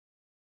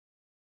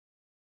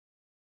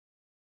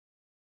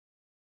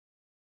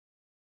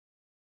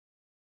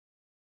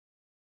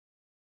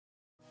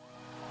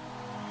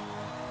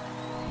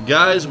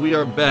Guys, we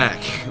are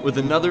back with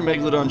another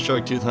Megalodon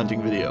shark tooth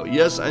hunting video.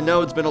 Yes, I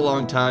know it's been a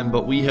long time,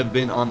 but we have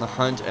been on the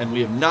hunt and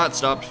we have not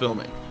stopped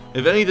filming.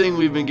 If anything,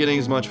 we've been getting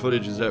as much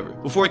footage as ever.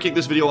 Before I kick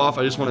this video off,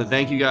 I just want to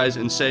thank you guys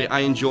and say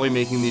I enjoy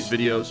making these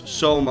videos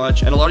so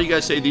much. And a lot of you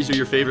guys say these are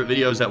your favorite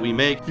videos that we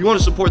make. If you want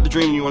to support the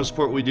dream and you want to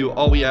support what we do,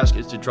 all we ask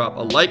is to drop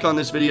a like on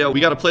this video.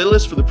 We got a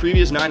playlist for the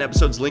previous 9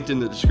 episodes linked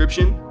in the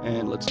description,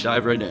 and let's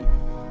dive right in.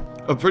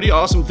 A pretty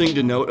awesome thing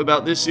to note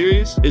about this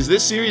series is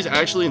this series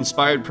actually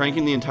inspired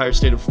Pranking the Entire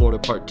State of Florida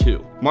Part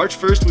 2. March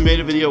 1st, we made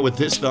a video with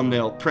this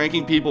thumbnail,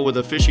 pranking people with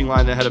a fishing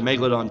line that had a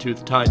Megalodon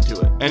tooth tied to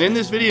it. And in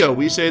this video,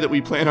 we say that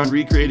we plan on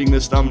recreating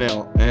this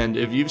thumbnail, and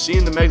if you've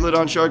seen the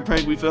Megalodon shark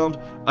prank we filmed,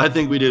 I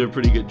think we did a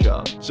pretty good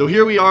job. So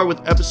here we are with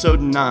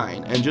episode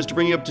 9, and just to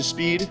bring you up to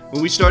speed,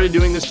 when we started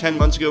doing this 10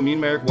 months ago, me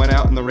and Merrick went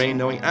out in the rain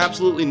knowing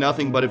absolutely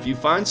nothing, but if you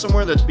find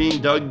somewhere that's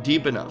being dug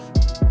deep enough,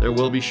 there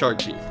will be shark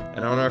teeth.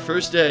 And on our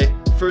first day,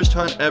 first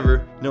hunt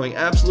ever, knowing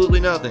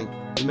absolutely nothing,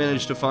 we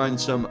managed to find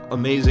some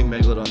amazing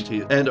Megalodon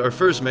teeth, and our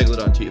first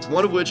Megalodon teeth,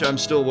 one of which I'm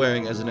still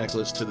wearing as a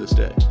necklace to this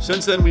day.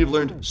 Since then, we've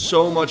learned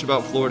so much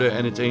about Florida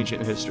and its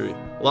ancient history.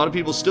 A lot of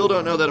people still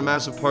don't know that a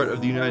massive part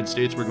of the United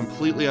States were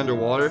completely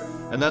underwater,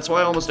 and that's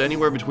why almost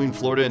anywhere between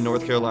Florida and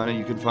North Carolina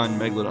you can find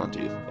Megalodon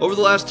teeth. Over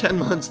the last 10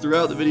 months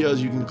throughout the videos,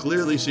 you can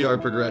clearly see our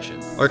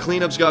progression. Our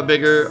cleanups got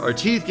bigger, our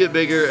teeth get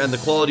bigger, and the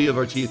quality of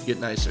our teeth get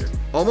nicer.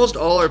 Almost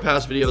all our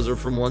past videos are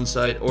from one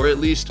site, or at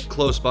least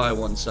close by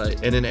one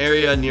site, in an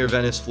area near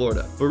Venice,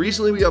 Florida. But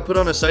recently we got put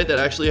on a site that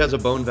actually has a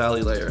Bone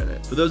Valley layer in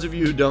it. For those of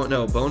you who don't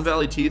know, Bone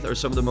Valley teeth are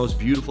some of the most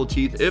beautiful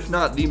teeth, if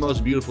not the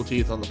most beautiful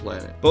teeth on the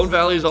planet. Bone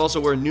Valley is also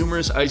where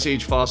numerous Ice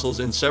Age fossils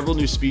and several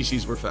new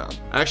species were found.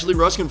 Actually,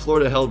 Ruskin,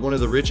 Florida held one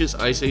of the richest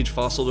Ice Age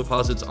fossil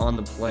deposits on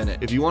the planet.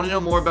 If you want to know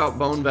more about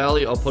Bone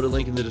Valley, I'll put a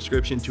link in the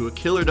description to a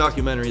killer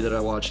documentary that I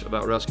watched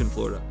about Ruskin,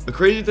 Florida. The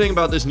crazy thing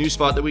about this new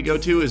spot that we go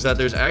to is that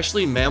there's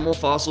actually mammal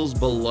fossils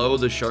below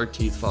the shark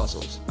teeth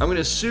fossils. I'm going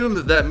to assume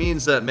that that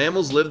means that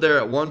mammals lived there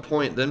at one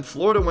point, then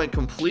Florida went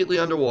completely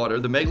underwater,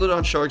 the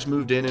Megalodon sharks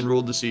moved in and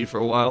ruled the sea for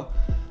a while.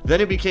 Then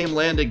it became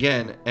land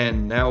again,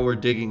 and now we're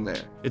digging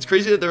there. It's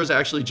crazy that there was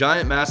actually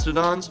giant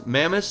mastodons,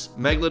 mammoths,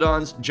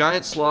 megalodons,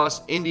 giant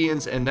sloths,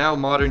 Indians, and now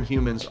modern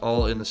humans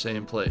all in the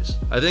same place.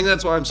 I think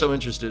that's why I'm so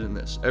interested in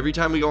this. Every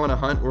time we go on a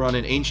hunt, we're on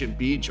an ancient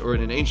beach or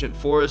in an ancient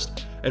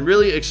forest, and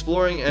really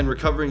exploring and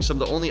recovering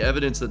some of the only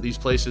evidence that these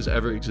places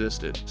ever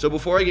existed. So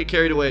before I get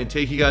carried away and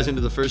take you guys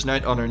into the first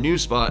night on our new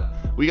spot,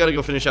 we gotta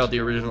go finish out the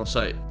original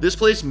site. This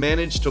place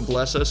managed to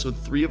bless us with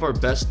 3 of our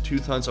best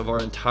tooth hunts of our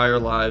entire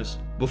lives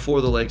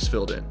before the lakes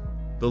filled in.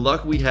 The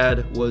luck we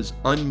had was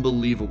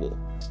unbelievable.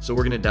 So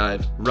we're gonna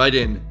dive right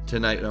in to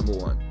night number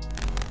 1.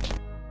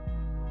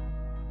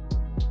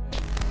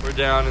 We're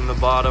down in the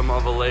bottom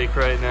of a lake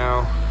right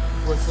now.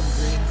 With some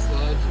green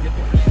sludge. Get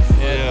the green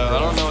sludge. Yeah, I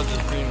don't know what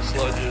this green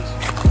sludge is.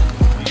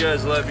 You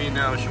guys let me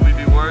know. Should we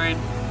be worried?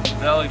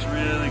 That looks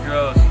really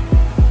gross.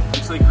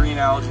 Looks like green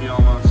algae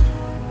almost.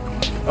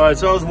 Alright,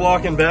 so I was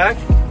walking back.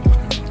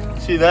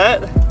 See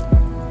that?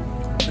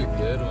 That's a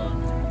good one.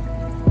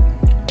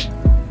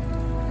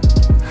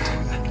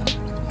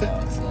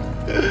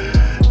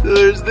 So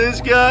there's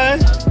this guy.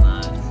 That's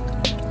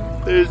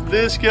nice. There's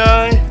this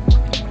guy.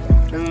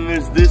 And then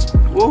there's this,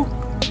 whoa,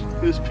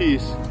 this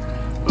piece.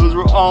 Those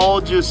were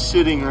all just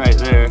sitting right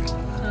there.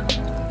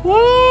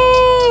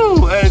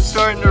 Woo! And it's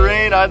starting to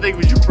rain. I think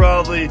we should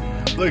probably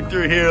look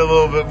through here a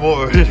little bit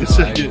more in a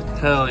second.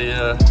 Hell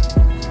yeah.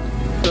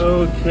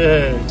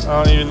 Okay.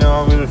 I don't even know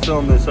how I'm gonna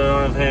film this. I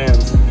don't have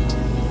hands.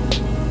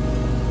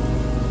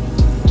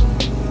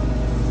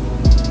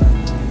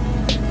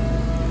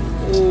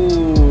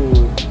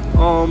 Ooh,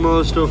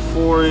 almost a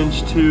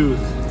 4-inch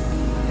tooth.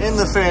 In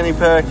the fanny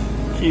pack.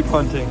 Keep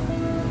hunting.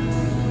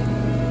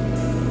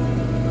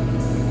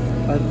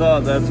 I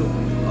thought that's what,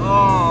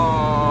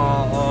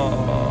 oh,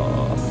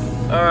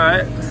 all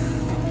right.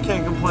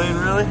 Can't complain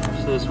really.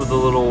 Just this with a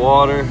little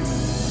water.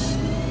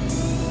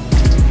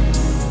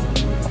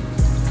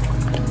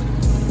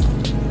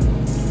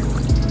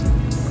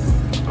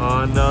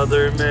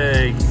 Another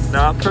Meg.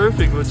 Not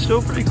perfect, but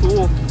still pretty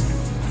cool.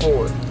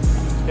 4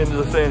 into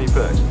the fanny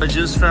pack. I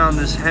just found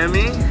this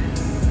Hemi.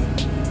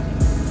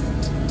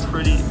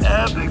 Pretty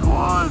epic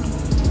one.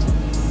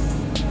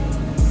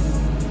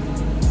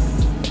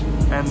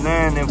 And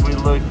then if we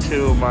look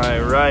to my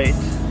right,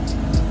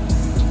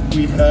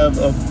 we have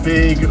a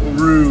big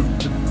root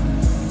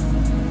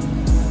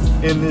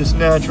in this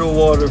natural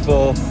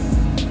waterfall.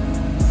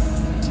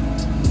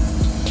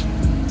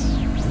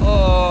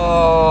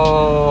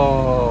 Oh,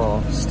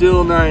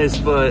 still nice,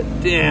 but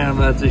damn,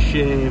 that's a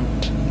shame.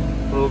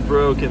 A little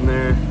broken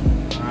there.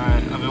 All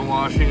right, I've been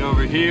washing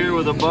over here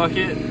with a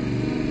bucket.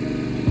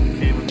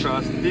 Came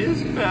across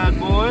this bad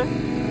boy.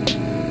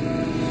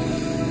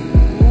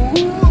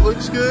 Ooh,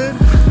 looks good.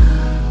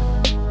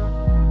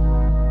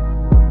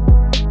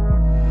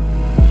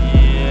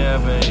 Yeah,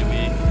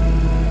 baby.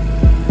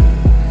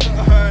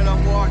 All right,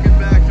 I'm walking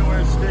back to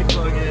where stick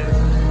bug is.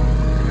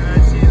 And I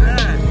see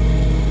that.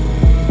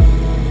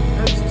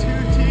 That's 2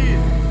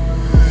 teeth.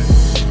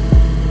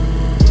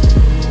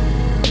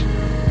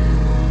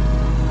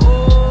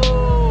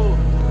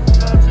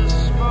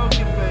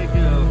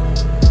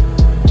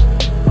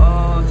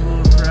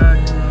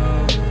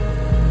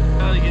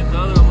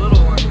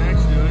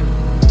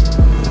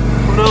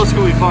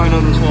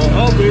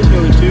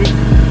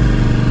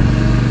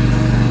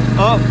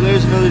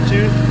 there's another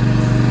tooth.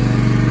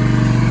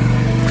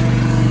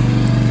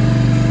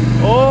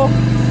 Oh!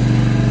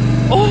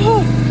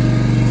 Oh!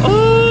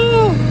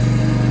 Oh!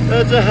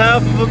 That's a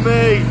half of a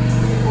meg.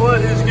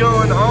 What is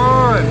going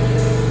on?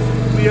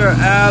 We are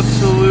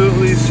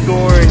absolutely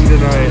scoring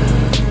tonight.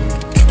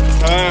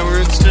 Alright, we're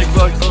in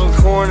Stickbuck's little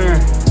corner.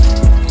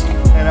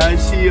 And I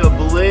see a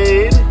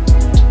blade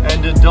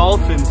and a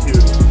dolphin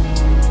tooth.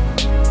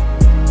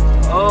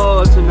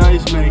 Oh, that's a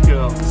nice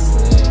mako.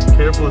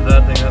 Careful with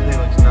that thing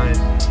looks nice.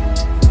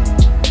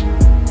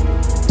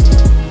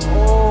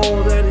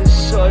 Oh, that is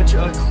such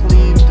a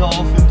clean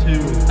dolphin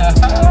tooth.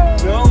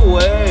 No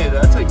way,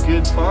 that's a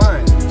good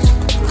find.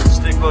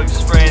 Stickbuck's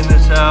spraying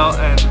this out,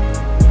 and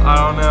I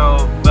don't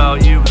know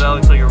about you, but that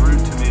looks like a root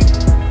to me.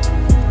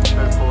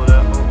 Try to pull it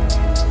out.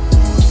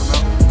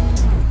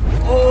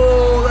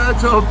 Oh,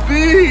 that's a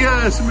big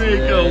ass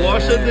mako. Yeah.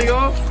 Wash that thing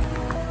off.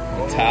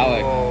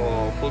 Metallic.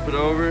 Oh, flip it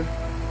over.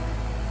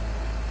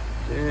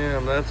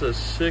 Damn, that's a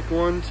sick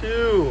one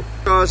too.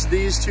 Across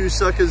these two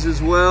suckers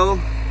as well.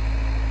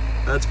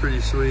 That's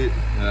pretty sweet.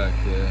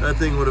 Okay. That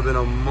thing would have been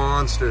a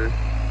monster.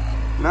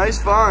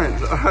 Nice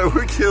finds. All right,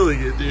 we're killing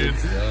it, dude.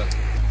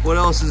 What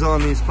else is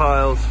on these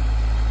piles?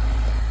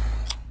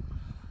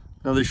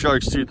 Another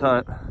shark's tooth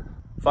hunt.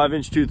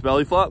 5-inch tooth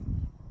belly flop.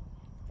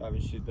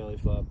 5-inch tooth belly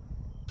flop.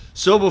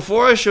 So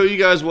before I show you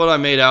guys what I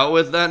made out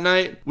with that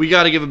night, we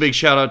got to give a big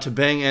shout out to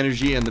Bang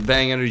Energy and the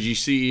Bang Energy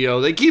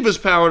CEO. They keep us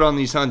powered on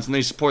these hunts and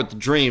they support the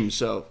dream,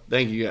 so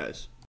thank you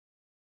guys.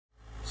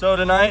 So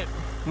tonight,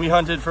 we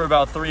hunted for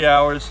about 3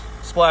 hours,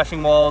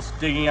 splashing walls,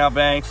 digging out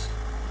banks.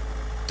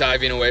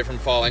 Diving away from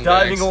falling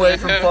Diving away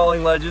from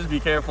falling ledges,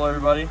 be careful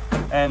everybody.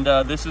 And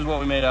this is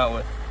what we made out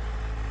with.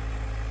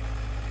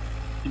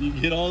 Can you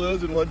get all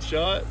those in one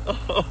shot?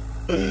 Oh.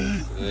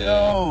 Yeah.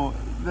 No,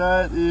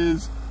 that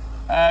is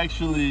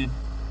actually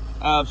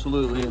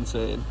absolutely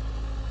insane.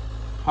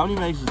 How many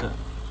megs is that?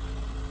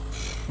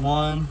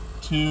 1,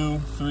 2,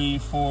 3,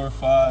 4,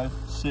 5,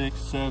 6,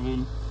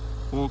 7.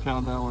 Won't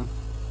count that one.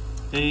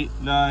 8,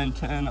 9,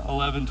 10,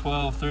 11,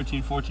 12,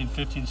 13, 14,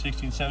 15,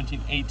 16,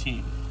 17,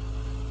 18.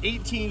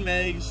 18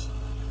 megs.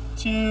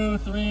 2,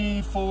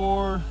 3,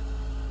 4,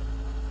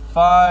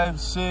 5,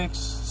 6,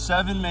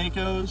 7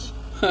 makos.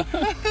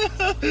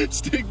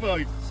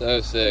 Stickbuck.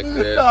 So sick,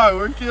 dude. Oh,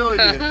 we're killing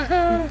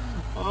it.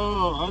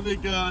 Oh,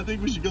 I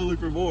think we should go look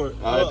for more.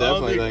 I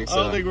definitely think so. I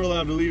don't think we're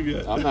allowed to leave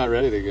yet. I'm not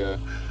ready to go.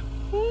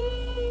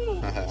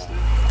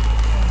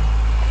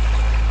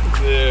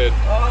 Dude.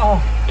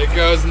 Oh. It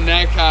goes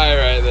neck high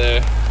right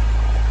there.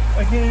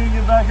 I can't even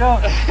get back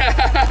up.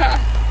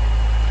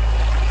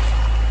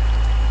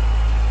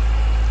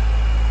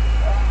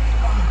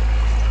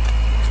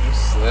 You're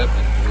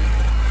slipping,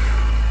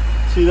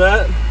 dude. See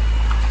that?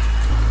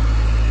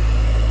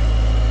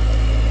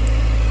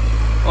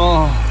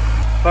 Oh.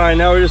 Alright,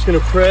 now we're just gonna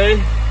pray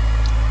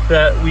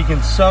that we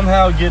can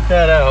somehow get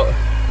that out.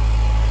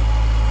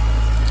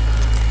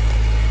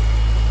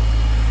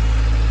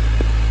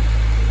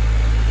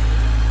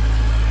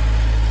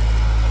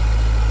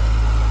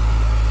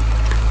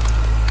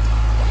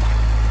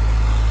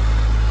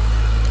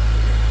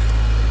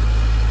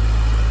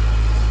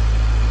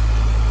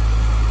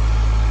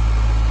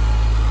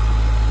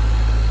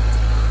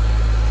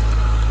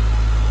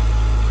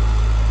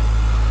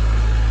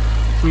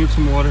 Can we get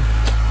some water?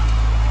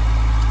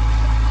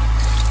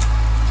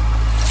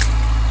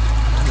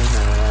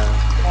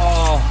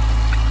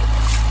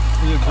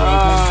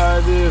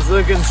 Ah, dude, it's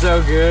looking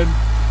so good.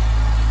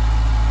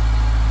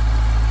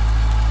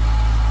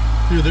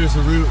 Dude, there's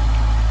a root.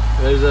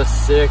 There's a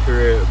sick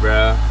root,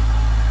 bro.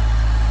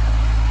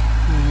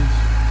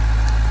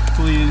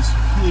 Please,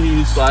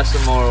 please. Splash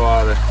some more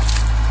water.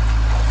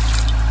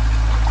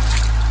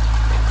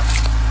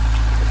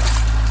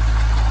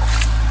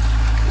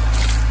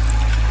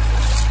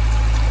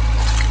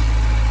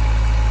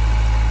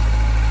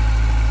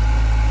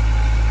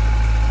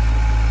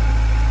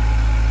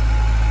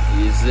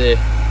 Easy.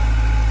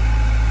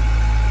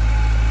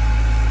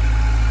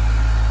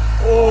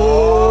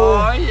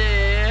 Oh,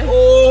 yeah.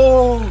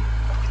 Oh.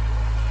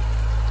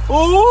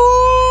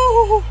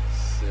 Oh.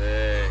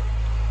 Sick.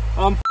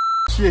 I'm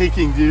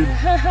shaking, dude.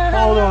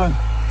 Hold on.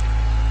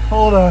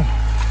 Hold on.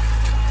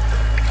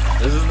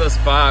 This is the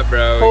spot,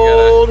 bro.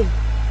 Hold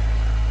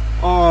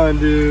on,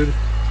 dude.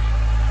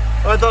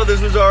 I thought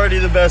this was already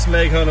the best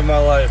meg hunt of my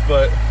life,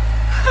 but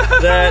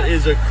that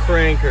is a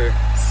cranker.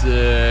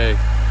 Sick.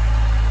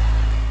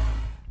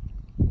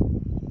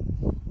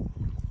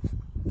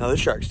 Another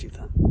shark's tooth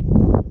hunt.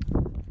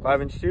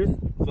 5-inch tooth?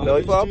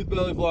 Belly flop?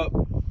 Belly flop.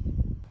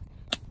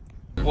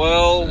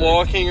 Well,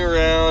 walking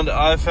around,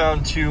 I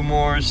found 2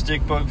 more.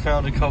 Stickbuck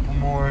found a couple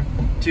more.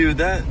 Dude,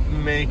 that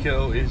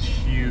mako is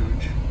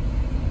huge.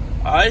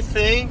 I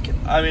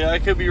mean, I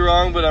could be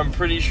wrong, but I'm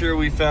pretty sure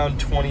we found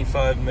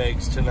 25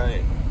 megs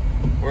tonight.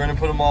 We're gonna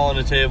put them all on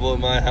a table at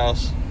my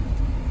house.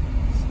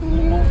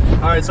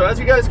 Alright, so as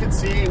you guys can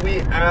see,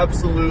 we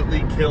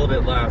absolutely killed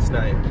it last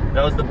night.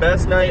 That was the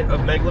best night of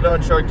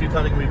Megalodon shark tooth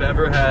hunting we've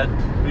ever had.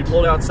 We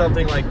pulled out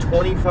something like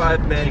 25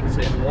 megs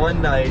in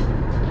one night.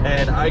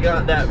 and I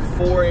got that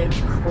 4-inch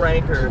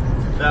cranker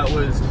that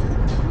was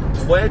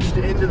wedged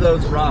into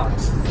those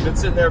rocks. Been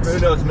sitting there for who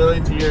knows,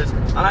 millions of years.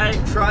 I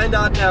try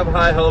not to have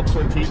high hopes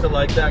when teeth are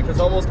like that, because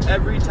almost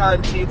every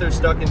time teeth are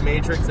stuck in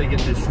matrix, they get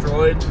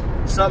destroyed.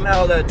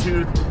 Somehow that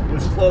tooth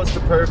was close to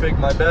perfect.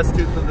 My best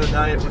tooth of the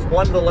night was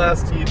one of the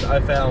last teeth I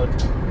found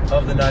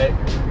of the night.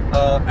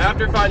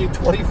 After finding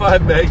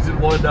 25 megs in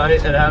one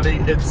night and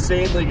having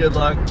insanely good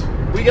luck,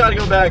 we got to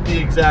go back the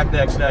exact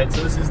next night.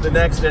 So this is the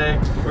next day.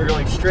 We're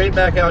going straight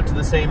back out to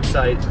the same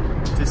site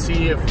to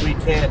see if we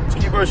can't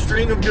keep our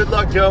string of good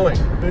luck going.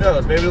 Who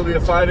knows? Maybe it'll be a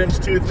 5-inch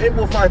tooth. Maybe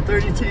we'll find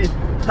 30 teeth.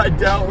 I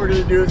doubt we're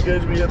going to do as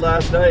good as we did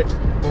last night,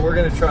 but we're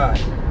going to try.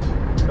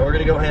 And we're going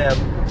to go ham.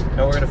 And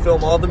we're going to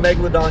film all the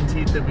Megalodon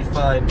teeth that we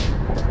find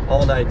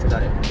all night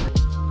tonight.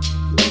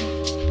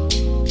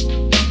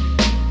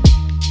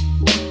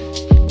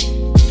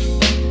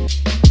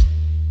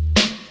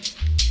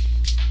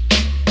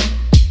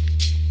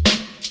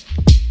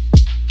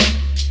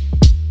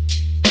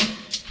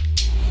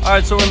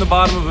 Alright, so we're in the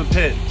bottom of a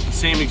pit, the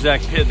same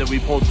exact pit that we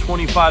pulled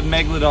 25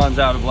 Megalodons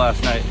out of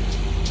last night.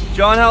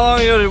 John, how long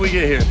ago did we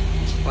get here?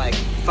 Like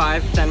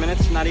 5-10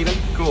 minutes, not even.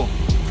 Cool.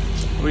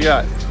 What we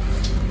got?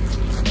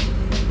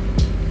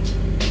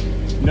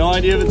 No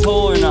idea if it's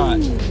whole or not.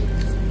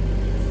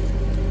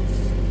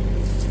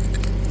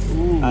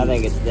 Ooh. I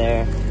think it's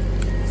there.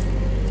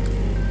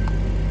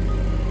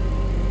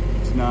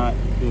 It's not.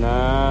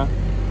 Nah.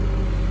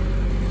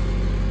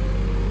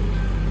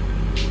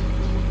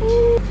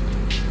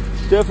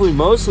 Definitely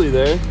mostly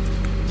there.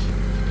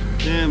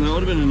 Damn, that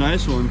would have been a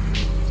nice one.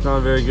 It's not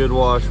a very good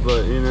wash,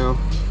 but you know.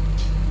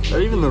 Is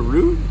that even the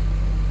root?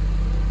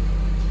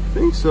 I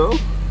think so.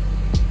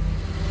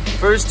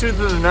 First tooth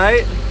of the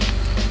night.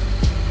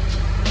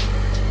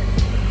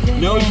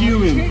 No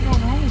human.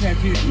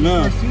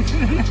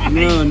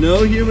 No,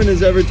 no human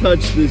has ever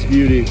touched this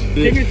beauty. I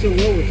think it's a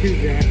lower too,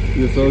 Jack.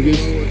 The focus?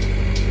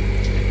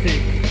 I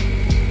think.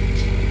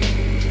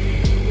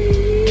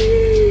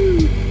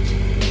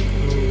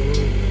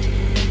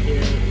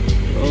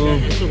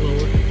 It's a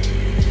lower.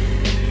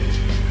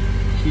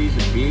 She's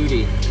a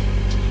beauty.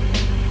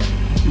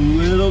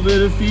 Little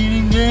bit of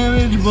feeding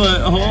damage,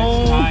 but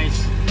oh, That's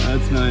nice.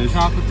 That's nice.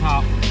 Chocolate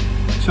top.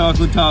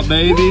 Chocolate top,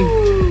 baby.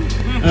 Woo!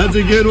 That's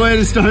a good way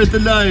to start the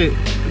night,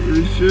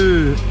 for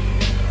sure.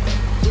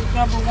 Tooth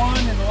number 1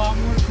 and a lot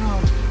more to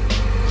come.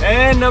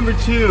 And number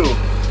 2.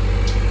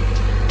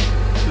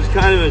 This was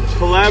kind of a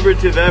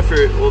collaborative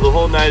effort. Well, the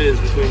whole night is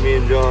between me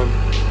and John.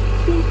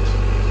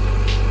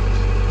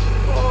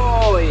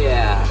 Oh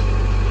yeah.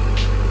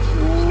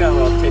 Just got a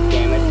little tip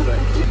damage,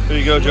 but There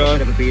you go, John.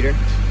 bit of a beater.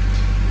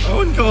 I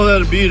wouldn't call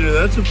that a beater.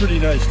 That's a pretty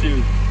nice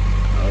tooth.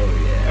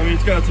 Oh yeah. I mean,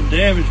 it's got some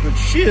damage, but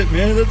shit,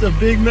 man, that's a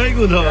big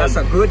Megalodon. That's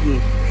a good one.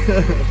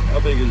 How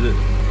big is it?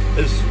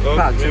 It's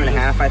About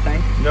 2.5, I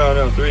think.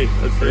 No, 3.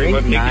 That's 3. My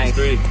pinky's Nice.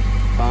 3.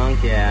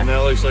 Funk, yeah. And that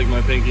looks like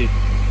my pinky.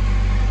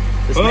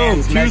 This Boom,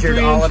 man's 2 measured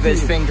 3-inch all of his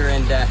tooth. finger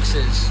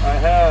indexes. I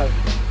have.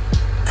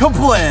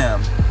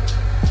 Kablam!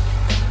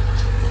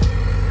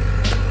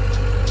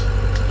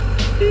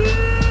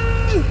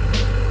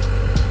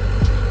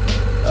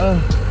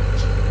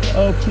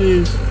 Oh,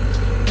 please.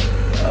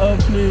 Oh,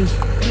 please.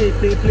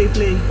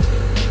 Please.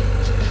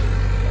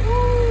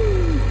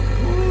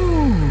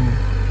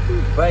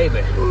 Baby.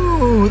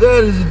 Ooh,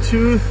 that is a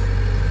tooth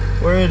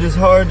where it is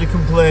hard to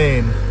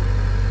complain.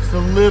 Just a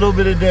little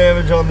bit of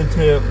damage on the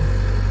tip.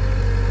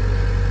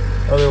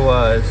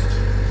 Otherwise,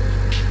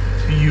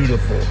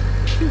 beautiful.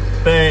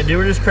 Bang, dude,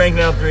 we're just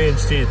cranking out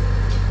 3-inch teeth.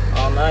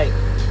 All night.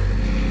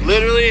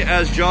 Literally,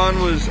 as John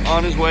was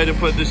on his way to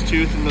put this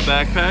tooth in the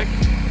backpack,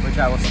 Which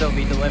I will still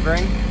be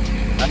delivering.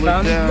 I Look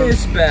found down.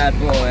 this bad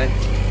boy.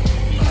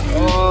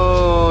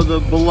 oh, the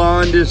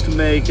blondest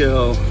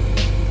Mako.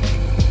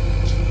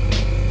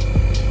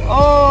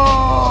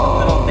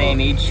 Oh, Little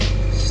damage.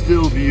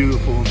 still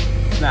beautiful.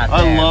 It's not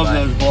I there, love but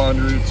those blonde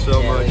roots so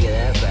yeah, much. look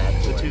at that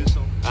bad The boy. tooth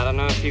so I don't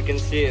know if you can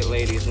see it,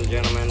 ladies and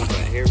gentlemen, but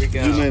here we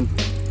go. zoom in.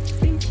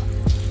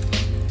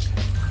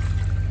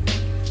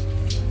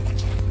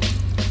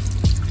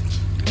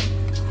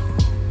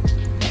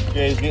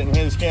 Jay's getting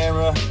his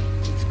camera.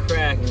 It's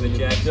cracked, but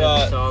Jack said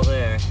Got- it's all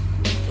there.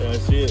 Yeah, I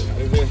see it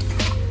right there.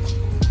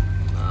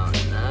 Oh,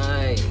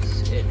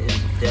 nice. It is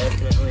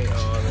definitely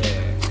all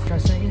there. Try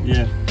singing.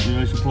 Yeah, maybe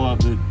I should pull out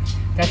the.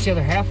 That's the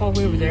other half all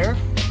the way over there.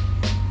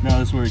 No,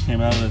 that's where it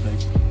came out of, I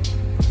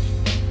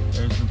think.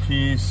 There's the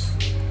piece.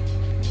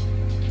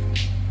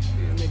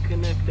 And the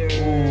connector.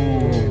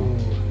 Ooh.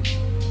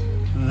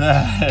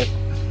 That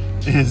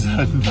is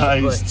a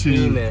nice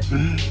tooth.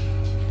 Behemoth.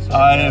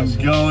 I am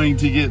going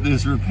to get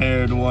this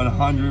repaired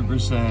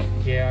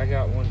 100%. Yeah, I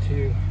got one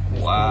too.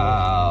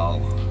 Wow.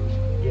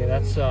 Yeah,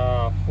 that's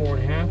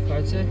 4.5,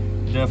 I'd say.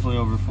 Definitely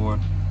over 4.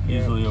 Yeah.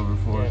 Easily over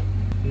 4. Yeah.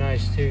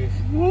 Nice tooth.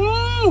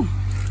 Woo!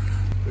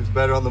 It's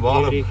better on the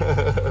bottom. Beauty.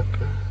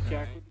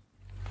 Jack.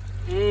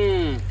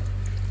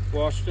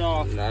 Washed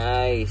off.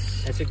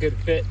 Nice. That's a good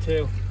fit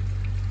too.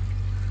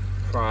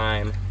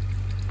 Prime.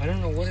 I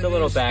don't know what Just it a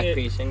little is. back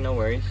piecing, no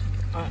worries.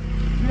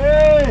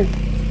 Yay!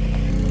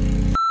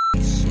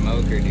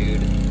 smoker,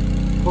 dude.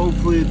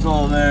 Hopefully it's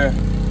all there.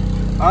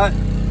 I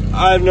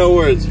have no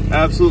words.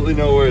 Absolutely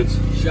no words.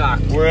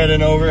 Shocked. We're at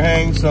an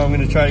overhang, so I'm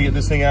gonna try to get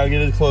this thing out,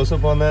 get a close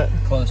up on that.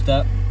 Closed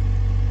up.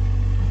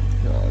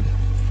 God.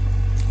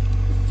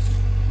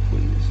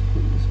 Please,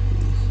 please,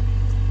 please.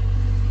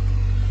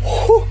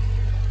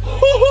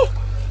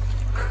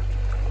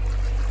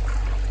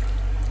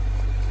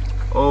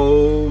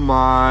 Oh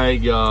my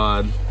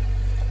God.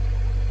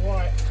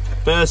 What?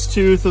 Best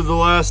tooth of the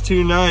last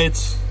 2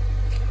 nights.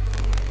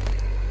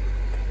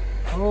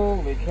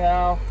 Holy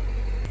cow.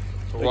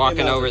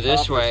 Walking over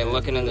this way,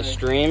 looking in the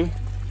stream.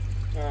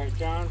 Alright,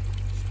 John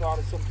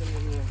spotted something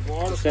in the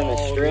waterfall. It's in the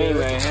stream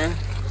right here.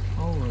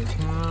 Holy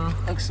cow.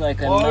 Looks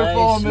like a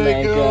Waterfall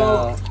nice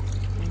Mako.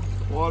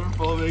 Mako.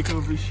 Waterfall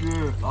Mako for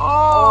sure.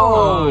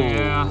 Oh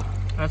yeah.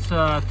 That's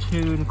a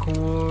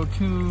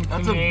 2.25.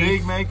 That's a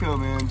big Mako,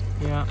 man.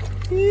 Yeah.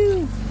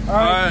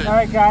 Alright.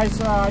 Alright guys,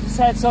 I just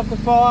had something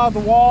fall out of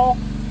the wall.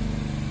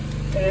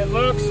 And it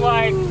looks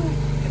like,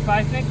 if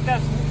I think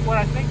that's what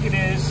I think it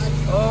is.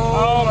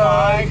 Oh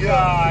my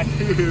God.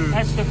 Dude.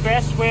 That's the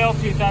best whale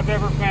tooth I've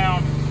ever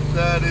found.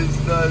 That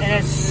is nuts. And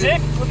it's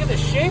sick. Look at the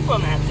shape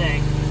on that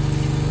thing.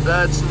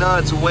 That's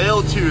nuts.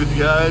 Whale tooth,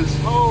 guys.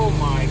 Oh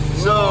my God.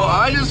 So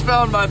I just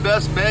found my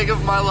best meg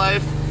of my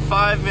life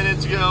 5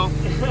 minutes ago.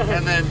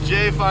 And then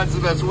Jay finds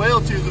the best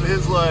whale tooth of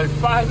his life.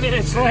 5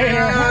 minutes later.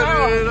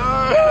 Yeah, dude,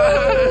 all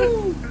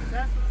right.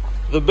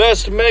 The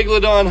best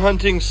Megalodon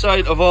hunting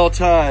site of all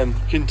time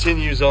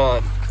continues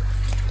on.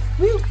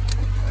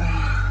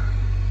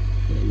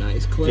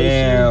 Nice close.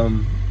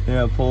 Damn.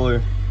 Yeah, pull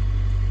her.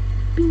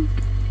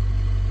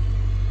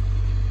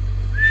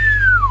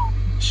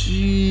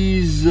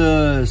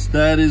 Jesus,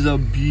 that is a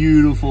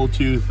beautiful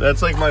tooth.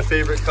 That's like my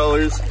favorite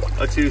colors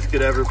a tooth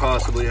could ever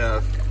possibly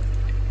have.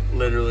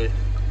 Literally.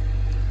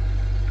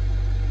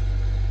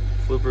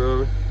 Flip her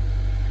over.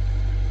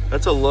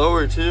 That's a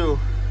lower too.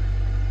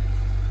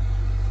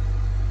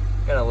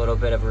 Got a little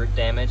bit of root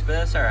damage, but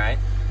that's all right.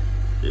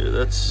 Yeah,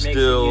 that's Makes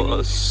still it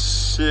a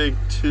sick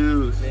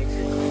tooth. Makes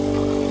it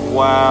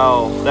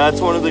Wow, that's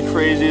one of the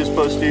craziest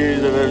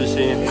posteriors I've ever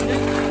seen. Put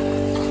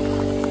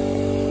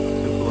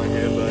my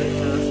hand by it.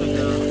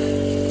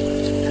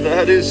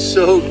 That is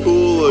so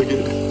cool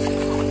looking.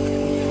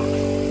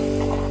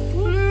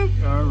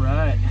 All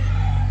right.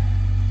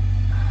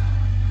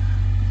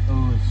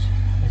 Oh,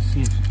 I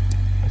see it.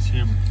 I see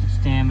him. It's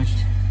damaged.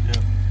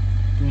 Yeah.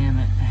 Damn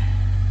it.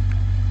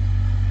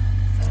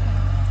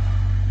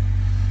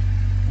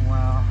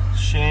 Wow.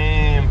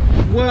 Shame.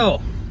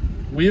 Well,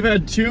 we've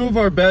had 2 of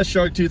our best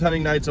shark tooth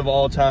hunting nights of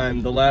all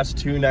time the last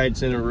 2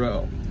 nights in a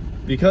row.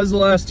 Because the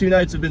last 2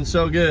 nights have been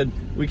so good,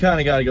 we kind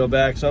of got to go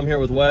back. So I'm here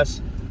with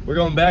Wes. We're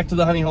going back to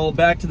the honey hole,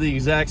 back to the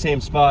exact same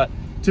spot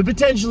to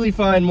potentially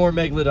find more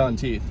Megalodon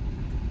teeth.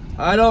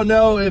 I don't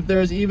know if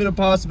there's even a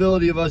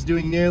possibility of us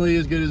doing nearly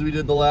as good as we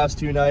did the last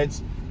 2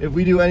 nights. If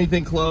we do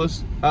anything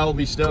close, I will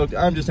be stoked.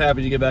 I'm just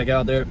happy to get back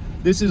out there.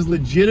 This is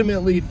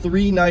legitimately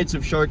 3 nights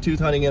of shark tooth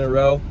hunting in a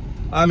row.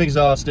 I'm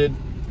exhausted,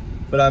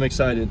 but I'm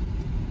excited.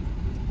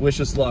 Wish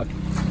us luck.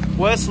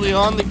 Wesley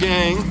on the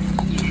gang,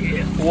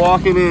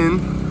 walking in.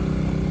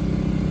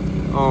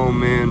 Oh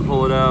man,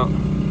 pull it out.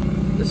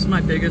 This is my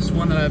biggest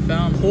one that I've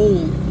found.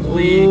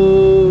 Holy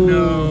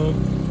no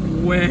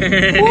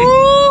way.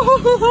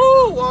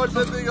 Ooh, wash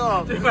that thing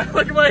off.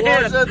 Look at my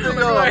hand. Wash that thing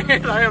Look off. at my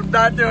hand. I am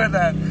not doing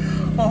that.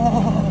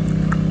 Oh.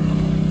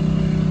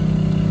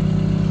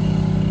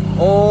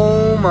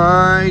 Oh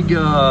my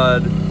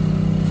God.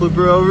 Flip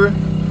her over.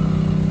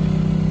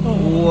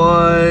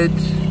 What?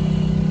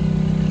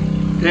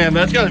 Damn,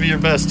 that's gotta be your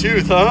best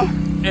tooth, huh?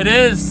 It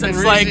is.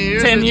 Since like 10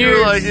 since years. You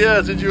were like,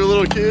 yeah, since you were a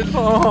little kid.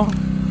 Oh.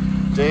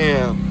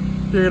 Damn.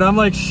 Dude, I'm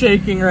like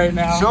shaking right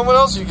now. Show them what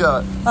else you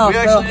got. Oh, we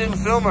actually didn't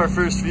film our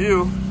first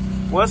view.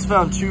 Wes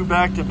found 2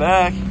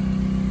 back-to-back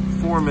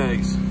 4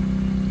 megs.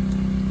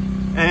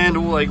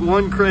 And like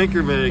 1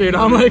 cranker meg. Dude,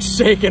 I'm like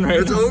shaking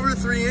right It's now. over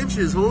 3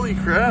 inches. Holy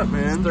crap,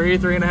 man.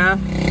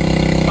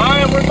 3.5.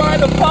 Alright, we're by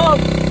the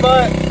pump,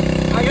 but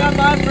I got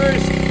my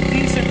first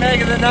decent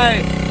meg of the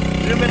night.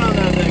 Zoom in on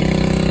that thing.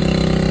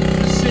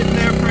 Just sitting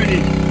there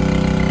pretty.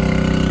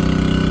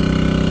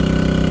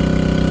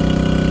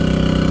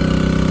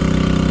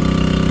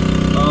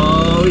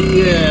 Oh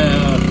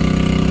yeah.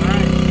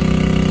 Alright.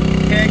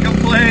 Can't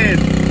complain.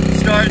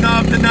 Starting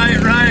off the night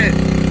right.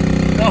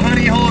 The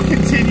honey hole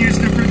continues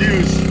to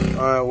produce.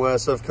 Alright,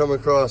 Wes, I've come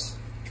across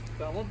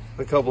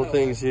a couple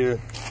things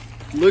here.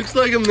 Looks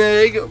like a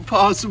meg,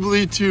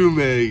 possibly 2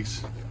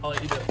 megs. I'll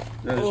let you do it.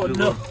 That is Oh, good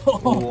no.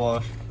 luck. We'll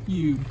wash.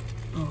 You.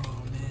 Oh,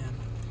 man.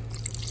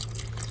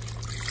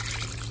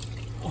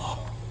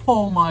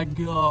 Oh, my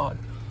God.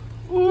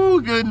 Oh,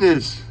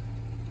 goodness.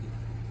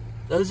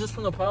 That is just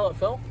from the pile it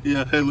fell?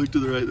 Yeah, hey, look to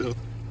the right, though.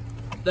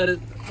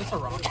 That's a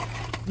rock.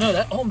 No,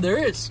 there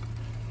is.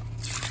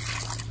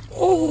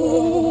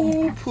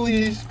 Oh,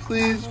 please,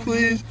 please,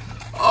 please.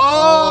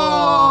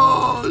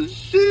 Oh,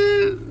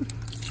 shit.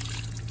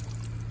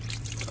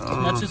 As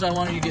much as I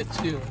wanted you to get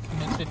 2, it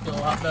makes me feel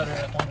a lot better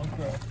at 1 with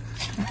growth.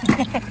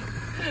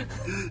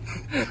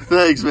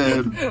 Thanks,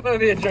 man. Let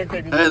me enjoy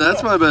picking. Hey,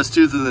 that's my best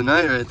tooth of the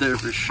night right there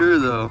for sure,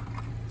 though.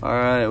 All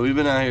right, we've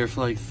been out here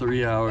for like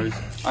 3 hours.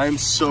 I'm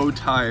so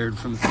tired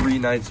from 3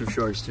 nights of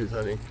shark's tooth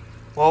hunting.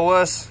 Well,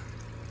 Wes,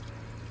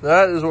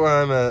 that is where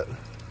I'm at.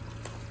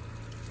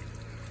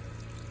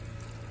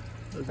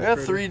 I got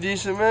 3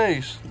 decent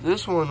megs.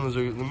 This one was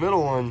the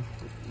middle one.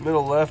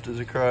 Middle left is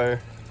a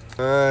crier.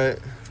 All right,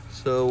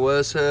 so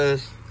Wes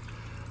has.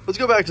 Let's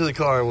go back to the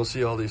car and we'll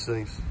see all these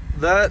things.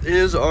 That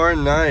is our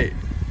night.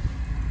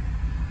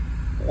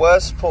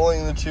 Wes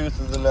pulling the tooth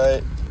of the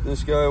night.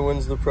 This guy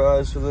wins the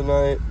prize for the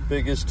night.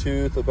 Biggest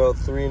tooth, about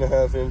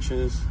 3.5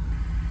 inches.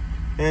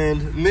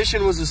 And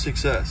mission was a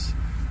success.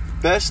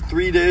 Best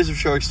 3 days of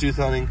shark's tooth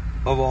hunting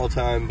of all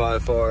time by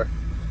far.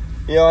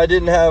 You know, I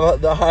didn't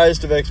have the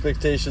highest of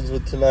expectations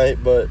with tonight,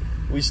 but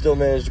we still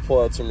managed to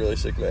pull out some really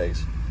sick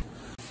megs.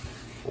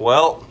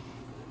 Well,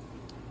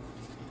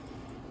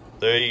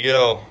 there you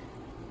go.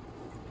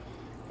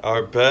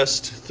 Our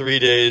best 3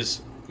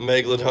 days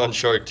Megalodon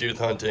shark tooth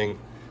hunting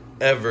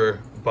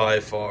ever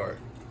by far.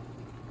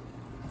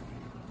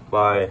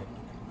 By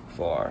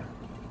far.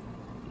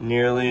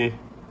 Nearly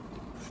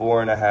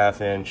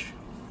 4.5 inch.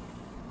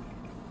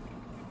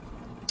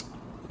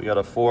 We got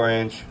a 4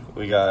 inch.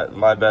 We got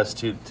my best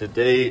tooth to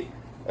date.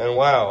 And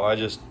wow,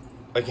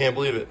 I can't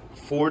believe it.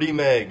 40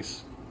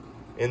 megs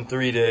in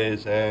 3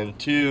 days. And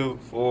 2,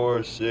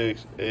 4,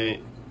 6,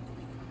 8,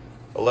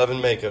 11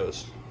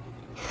 Makos.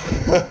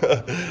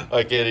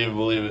 I can't even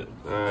believe it.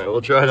 All right,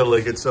 we'll try to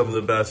look at some of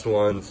the best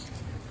ones.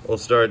 We'll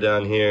start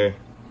down here.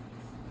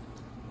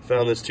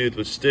 Found this tooth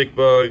with stick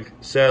bug.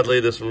 Sadly,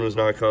 this one was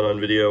not caught on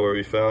video where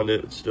we found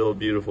it. It's still a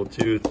beautiful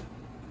tooth.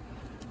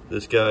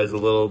 This guy's a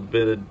little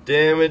bit of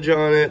damage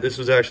on it. This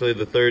was actually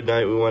the 3rd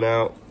night we went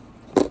out.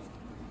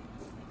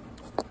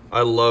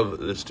 I love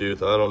this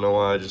tooth. I don't know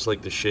why. I just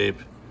like the shape.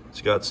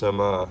 It's got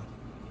some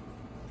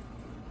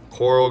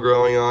coral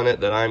growing on it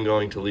that I'm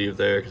going to leave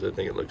there because I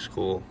think it looks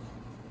cool.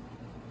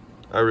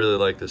 I really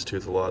like this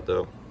tooth a lot,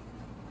 though.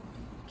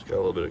 It's got a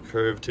little bit of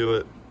curve to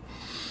it.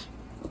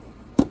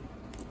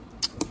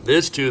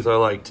 This tooth I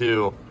like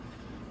too,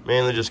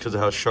 mainly just because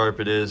of how sharp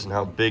it is and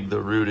how big the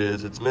root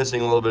is. It's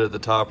missing a little bit at the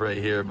top right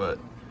here, but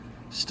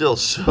still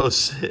so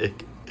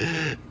sick.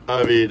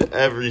 I mean,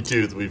 every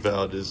tooth we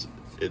found is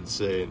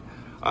insane.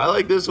 I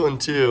like this one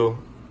too.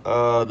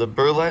 The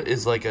burlette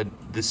is like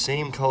the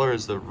same color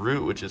as the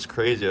root, which is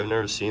crazy. I've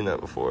never seen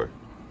that before.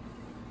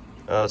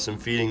 Some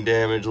feeding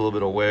damage, a little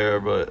bit of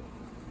wear, but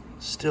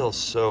still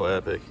so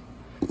epic.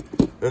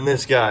 Then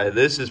this guy,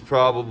 this is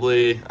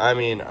probably, I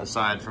mean,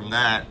 aside from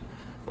that,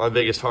 my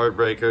biggest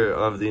heartbreaker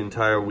of the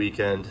entire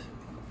weekend.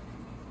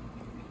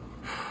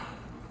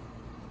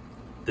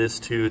 This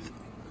tooth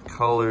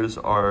colors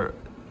are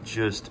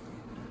just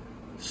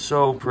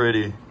so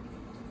pretty.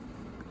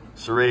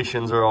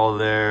 Serrations are all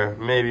there,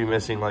 maybe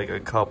missing like a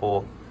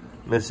couple,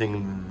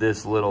 missing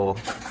this little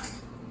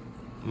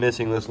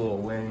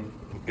wing.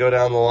 Go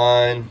down the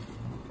line,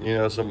 you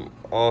know, some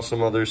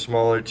awesome other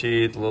smaller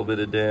teeth, a little bit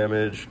of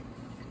damage.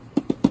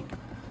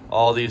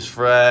 All these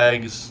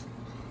frags.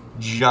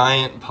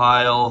 Giant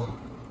pile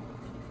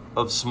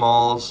of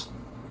smalls.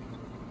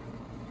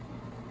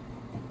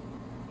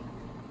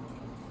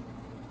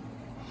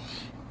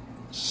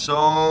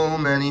 So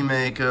many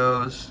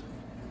Makos.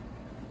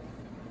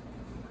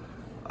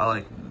 I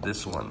like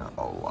this one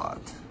a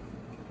lot.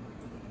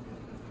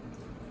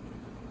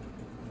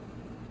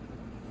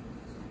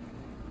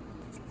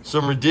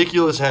 Some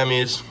ridiculous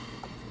Hemis.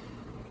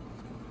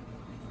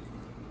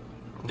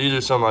 These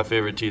are some of my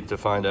favorite teeth to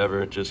find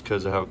ever just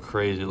because of how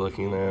crazy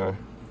looking they are.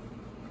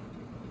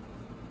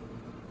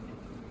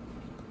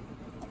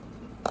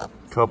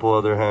 Couple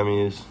other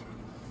Hemis,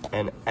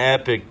 an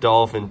epic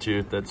dolphin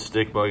tooth that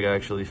Stickbug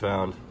actually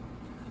found.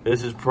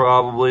 This is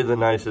probably the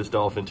nicest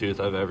dolphin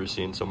tooth I've ever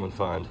seen someone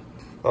find.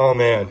 Oh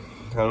man,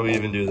 how do we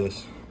even do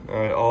this? All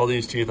right, all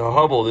these teeth. A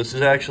Hubble, this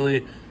is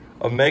actually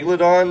a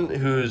Megalodon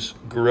whose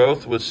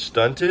growth was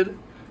stunted.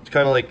 It's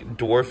kind of like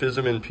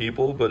dwarfism in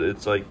people, but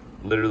it's like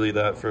literally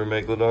that for a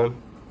Megalodon.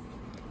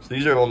 So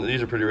these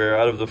are pretty rare.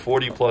 Out of the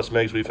 40 plus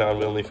megs we found,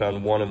 we only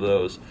found one of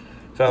those.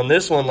 Found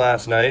this one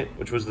last night,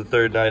 which was the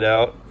 3rd night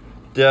out.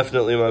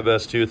 Definitely my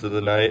best tooth of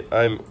the night.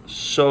 I'm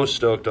so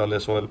stoked on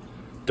this one.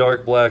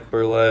 Dark black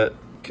burlette.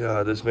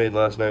 God, this made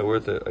last night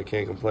worth it. I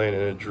can't complain,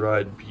 and it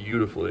dried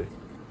beautifully.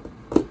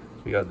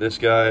 We got this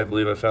guy. I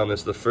believe I found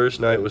this the 1st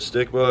night with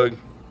Stickbug.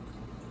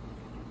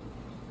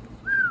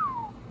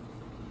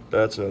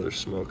 That's another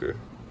smoker.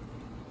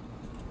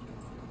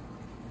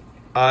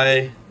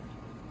 I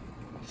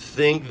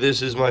think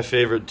this is my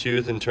favorite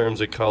tooth in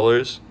terms of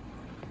colors.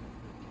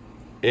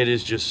 It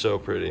is just so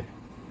pretty.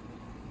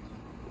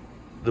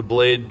 The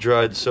blade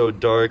dried so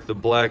dark, the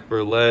black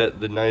burlette,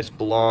 the nice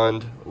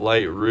blonde,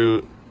 light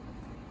root.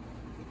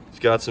 It's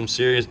got some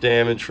serious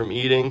damage from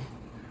eating.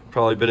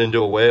 Probably bit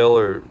into a whale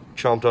or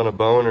chomped on a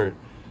bone or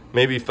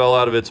maybe fell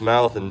out of its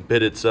mouth and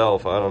bit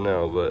itself. I don't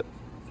know, but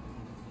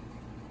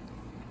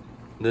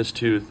this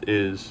tooth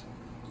is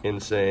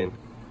insane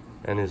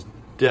and is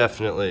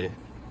definitely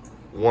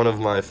one of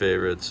my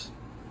favorites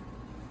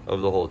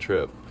of the whole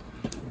trip.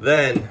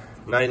 Then,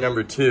 night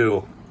number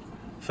 2,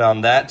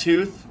 found that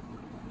tooth,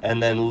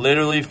 and then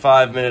literally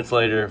 5 minutes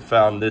later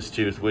found this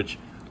tooth, which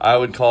I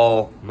would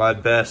call my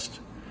best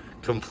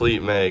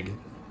complete Meg.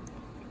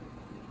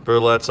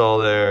 Burlette's all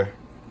there.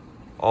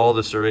 All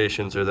the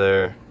serrations are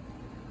there.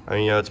 I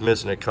mean, you know, it's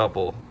missing a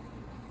couple,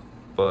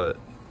 but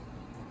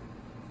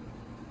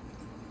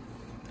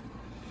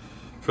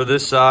for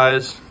this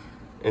size,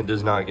 it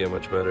does not get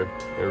much better.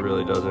 It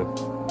really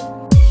doesn't.